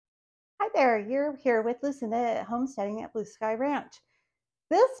there, you're here with Lucinda at Homesteading at Blue Sky Ranch.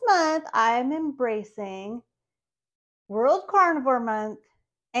 This month I'm embracing World Carnivore Month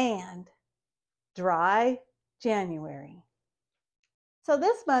and Dry January. So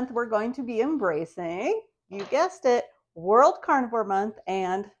this month we're going to be embracing, you guessed it, World Carnivore Month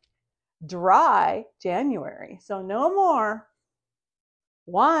and Dry January. So no more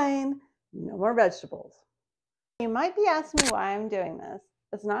wine, no more vegetables. You might be asking me why I'm doing this.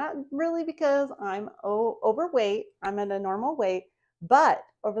 It's not really because I'm overweight. I'm at a normal weight. But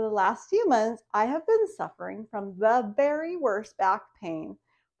over the last few months, I have been suffering from the very worst back pain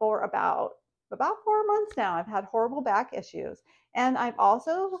for about 4 months now. I've had horrible back issues. And I've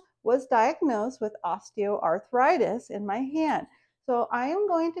also was diagnosed with osteoarthritis in my hand. So I am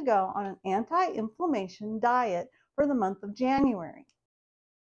going to go on an anti-inflammation diet for the month of January.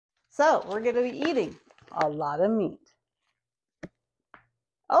 So we're going to be eating a lot of meat.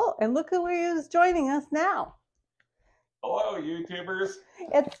 Oh, and look who is joining us now. Hello, YouTubers.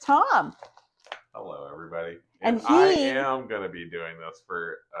 It's Tom. Hello, everybody. And I am going to be doing this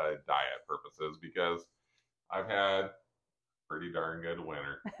for diet purposes because I've had pretty darn good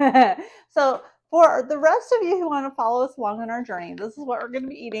winter. So for the rest of you who want to follow us along on our journey, this is what we're going to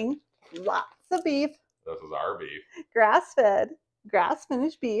be eating. Lots of beef. This is our beef. Grass-fed,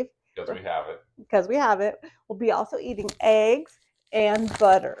 grass-finished beef. Because we have it. Because we have it. We'll be also eating eggs and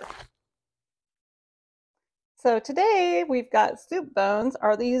butter. So today we've got soup bones.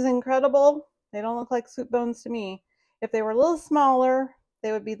 Are these incredible? They don't look like soup bones to me. If they were a little smaller,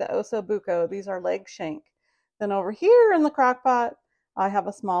 they would be the osso buco. These are leg shank. Then over here in the crock pot, I have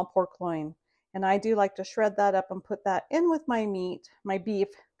a small pork loin. And I do like to shred that up and put that in with my meat, my beef,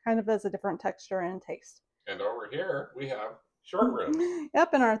 kind of as a different texture and taste. And over here we have short ribs.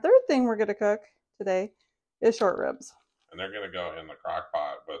 Yep, and our third thing we're going to cook today is short ribs. And they're going to go in the crock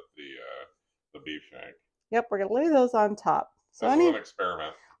pot with the beef shank. Yep, we're going to lay those on top. So this is an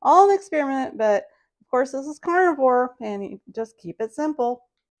experiment. All an experiment, but of course this is carnivore, and you just keep it simple.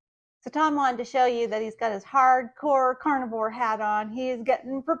 So Tom wanted to show you that he's got his hardcore carnivore hat on. He is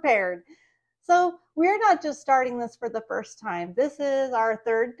getting prepared. So we're not just starting this for the first time. This is our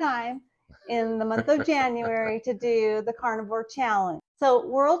third time in the month of January to do the Carnivore Challenge. So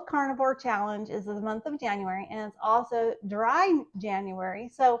World Carnivore Challenge is the month of January, and it's also Dry January.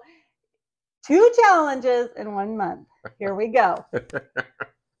 So 2 challenges in 1 month. Here we go.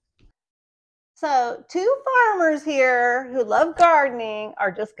 So 2 farmers here who love gardening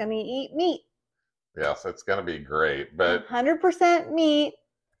are just going to eat meat. Yes, it's going to be great. But 100% meat,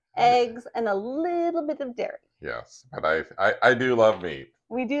 eggs, and a little bit of dairy. Yes, but I do love meat.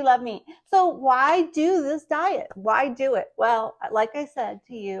 We do love meat. So why do this diet? Why do it? Well, like I said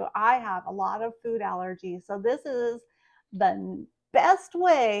to you, I have a lot of food allergies. So this is the best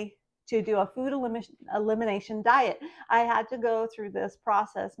way to do a food elimination diet. I had to go through this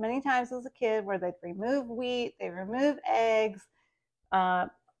process many times as a kid where they'd remove wheat, they remove eggs,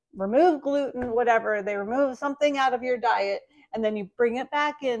 remove gluten, whatever. They remove something out of your diet, and then you bring it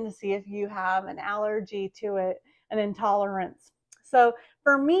back in to see if you have an allergy to it, an intolerance. So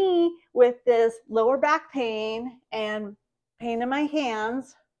for me, with this lower back pain and pain in my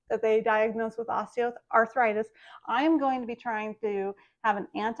hands that they diagnosed with osteoarthritis, I'm going to be trying to have an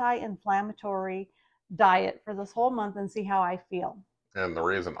anti-inflammatory diet for this whole month and see how I feel. And the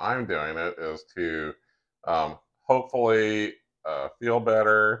reason I'm doing it is to hopefully feel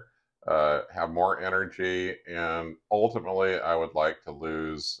better, have more energy, and ultimately I would like to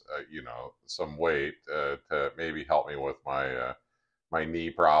lose, some weight to maybe help me with my my knee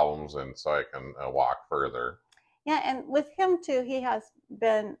problems, and so I can walk further. Yeah, and with him too, he has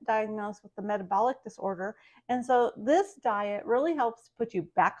been diagnosed with the metabolic disorder. And so this diet really helps put you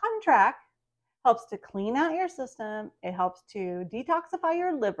back on track, helps to clean out your system. It helps to detoxify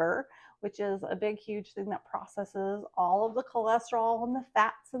your liver, which is a big, huge thing that processes all of the cholesterol and the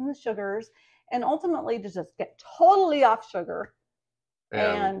fats and the sugars, and ultimately to just get totally off sugar.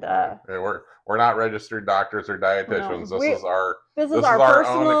 And we're not registered doctors or dietitians. No, this is our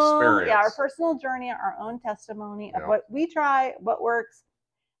personal, own experience. Yeah, our personal journey, our own testimony of what we try, what works.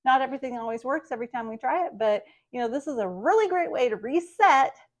 Not everything always works every time we try it, but this is a really great way to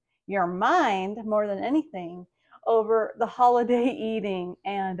reset your mind more than anything over the holiday eating.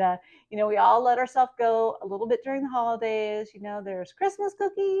 And we all let ourselves go a little bit during the holidays. There's Christmas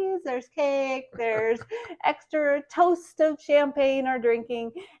cookies, there's cake, there's extra toast of champagne or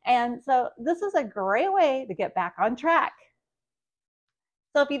drinking. And so this is a great way to get back on track.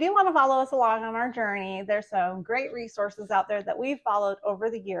 So if you do want to follow us along on our journey, there's some great resources out there that we've followed over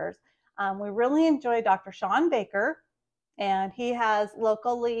the years. We really enjoy Dr. Shawn Baker, and he has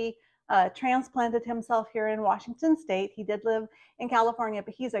locally transplanted himself here in Washington State. He did live in California,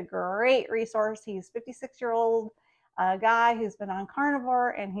 but he's a great resource. He's a 56-year-old guy who's been on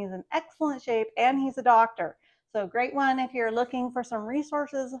carnivore, and he's in excellent shape, and he's a doctor. So great one if you're looking for some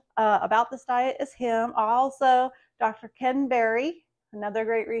resources about this diet is him. Also, Dr. Ken Berry, another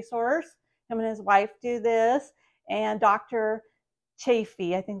great resource. Him and his wife do this. And Dr.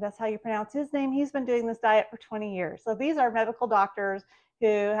 Chafee, I think that's how you pronounce his name. He's been doing this diet for 20 years. So these are medical doctors who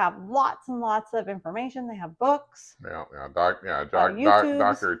have lots and lots of information. They have books.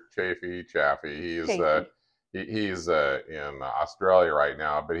 Dr. Chaffee. He's in Australia right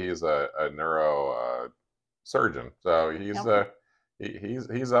now, but he's a neuro surgeon. So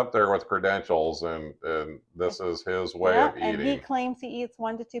he's up there with credentials, and this is his way of eating. And he claims he eats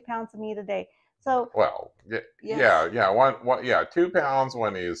 1 to 2 pounds of meat a day. So 2 pounds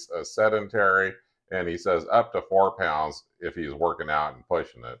when he's sedentary, and he says up to 4 pounds if he's working out and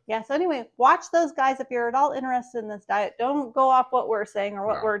pushing it. Yeah. So anyway, watch those guys if you're at all interested in this diet. Don't go off what we're saying or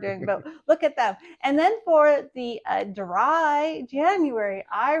what we're doing, but look at them. And then for the dry January,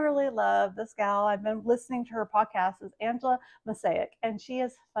 I really love this gal. I've been listening to her podcast. Is Angela Mosaic, and she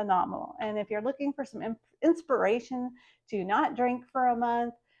is phenomenal. And if you're looking for some inspiration to not drink for a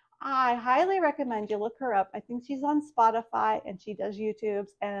month, I highly recommend you look her up. I think she's on Spotify and she does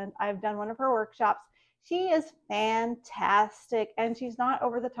YouTubes, and I've done one of her workshops. She is fantastic, and she's not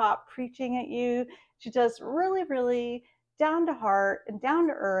over the top preaching at you. She's just really, really down to heart and down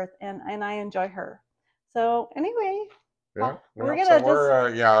to earth, and I enjoy her. So anyway, we're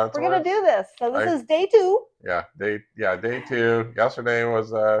gonna do this. So this is day 2. Day 2. Yesterday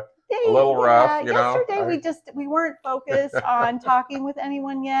was a little rough, Yesterday we weren't focused on talking with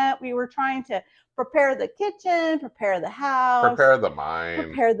anyone yet. We were trying to prepare the kitchen, prepare the house, prepare the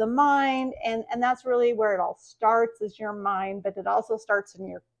mind, and that's really where it all starts, is your mind, but it also starts in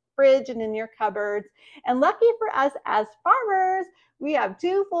your fridge and in your cupboards. And lucky for us as farmers, we have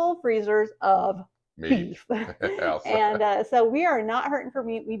 2 full freezers of beef. And so we are not hurting for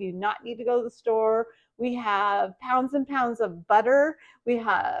meat. We do not need to go to the store. We have pounds and pounds of butter. We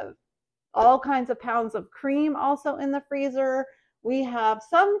have all kinds of pounds of cream also in the freezer. We have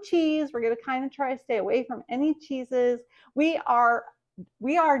some cheese. We're going to kind of try to stay away from any cheeses. We are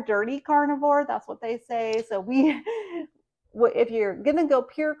dirty carnivore. That's what they say. So if you're going to go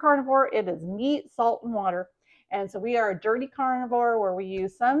pure carnivore, it is meat, salt, and water. And so we are a dirty carnivore where we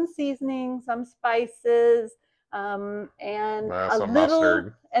use some seasoning, some spices, and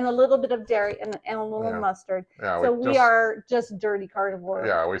a little bit of dairy and a little mustard. So we are just dirty carnivore.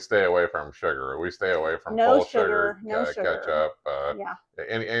 Yeah, we stay away from sugar. We stay away from no full sugar, ketchup,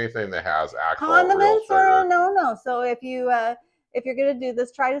 anything that has actual condiments real sugar. Are a no. So if you're going to do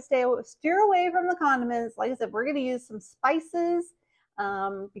this, try to steer away from the condiments. Like I said, we're going to use some spices.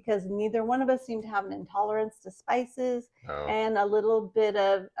 Because neither one of us seem to have an intolerance to spices, and a little bit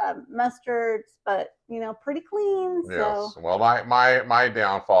of mustard, but pretty clean. Yes. Well, my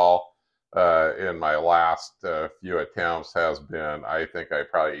downfall in my last few attempts has been, I think I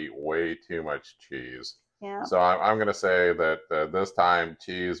probably eat way too much cheese. Yeah. So I'm going to say that this time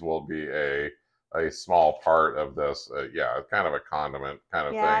cheese will be a small part of this, kind of a condiment kind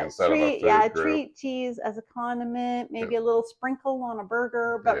of thing instead of a food group. Treat cheese as a condiment, maybe a little sprinkle on a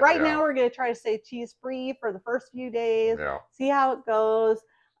burger. But right now we're going to try to stay cheese free for the first few days. See how it goes.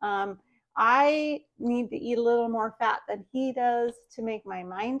 I need to eat a little more fat than he does to make my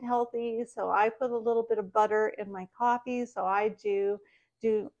mind healthy. So I put a little bit of butter in my coffee. So I do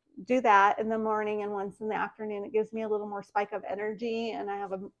that in the morning, and once in the afternoon. It gives me a little more spike of energy, and I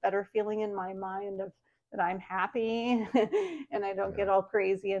have a better feeling in my mind that I'm happy and I don't get all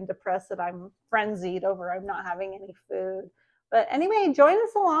crazy and depressed that I'm frenzied over I'm not having any food. But anyway, join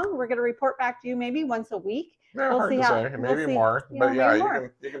us along. We're going to report back to you maybe once a week. Yeah, hard to say. Maybe more. But yeah,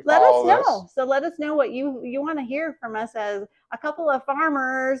 you can let us know. this. So let us know what you want to hear from us as a couple of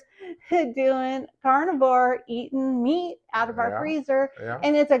farmers doing carnivore, eating meat out of our freezer. Yeah.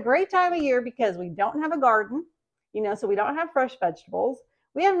 And it's a great time of year because we don't have a garden, so we don't have fresh vegetables.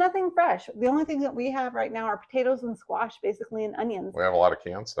 We have nothing fresh. The only thing that we have right now are potatoes and squash, basically, and onions. We have a lot of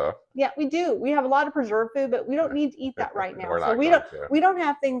canned stuff. Yeah, we do. We have a lot of preserved food, but we don't need to eat that right now. So we don't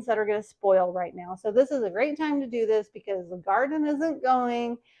have things that are going to spoil right now. So this is a great time to do this because the garden isn't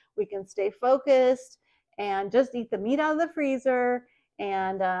going. We can stay focused and just eat the meat out of the freezer.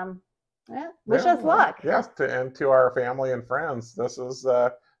 And wish us luck. Yes, and to our family and friends, this is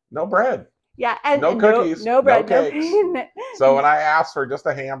no bread. Yeah, and no cookies, no bread, no cakes. So when I ask for just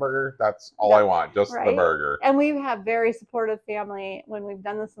a hamburger, that's all I want, just the burger. And we have very supportive family when we've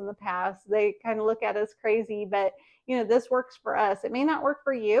done this in the past. They kind of look at us crazy, but this works for us. It may not work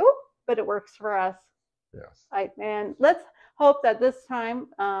for you, but it works for us. Yes. And let's hope that this time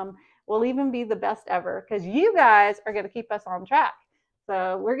will even be the best ever, because you guys are going to keep us on track.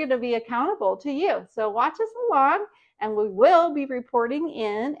 So we're going to be accountable to you. So watch us along, and we will be reporting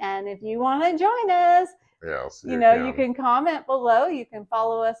in. And if you want to join us, yes, you can comment below. You can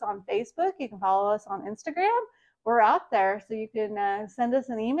follow us on Facebook. You can follow us on Instagram. We're out there, so you can send us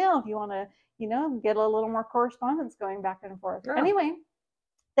an email if you want to, get a little more correspondence going back and forth. Yeah. Anyway,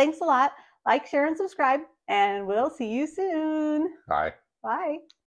 thanks a lot. Like, share, and subscribe, and we'll see you soon. Bye. Bye.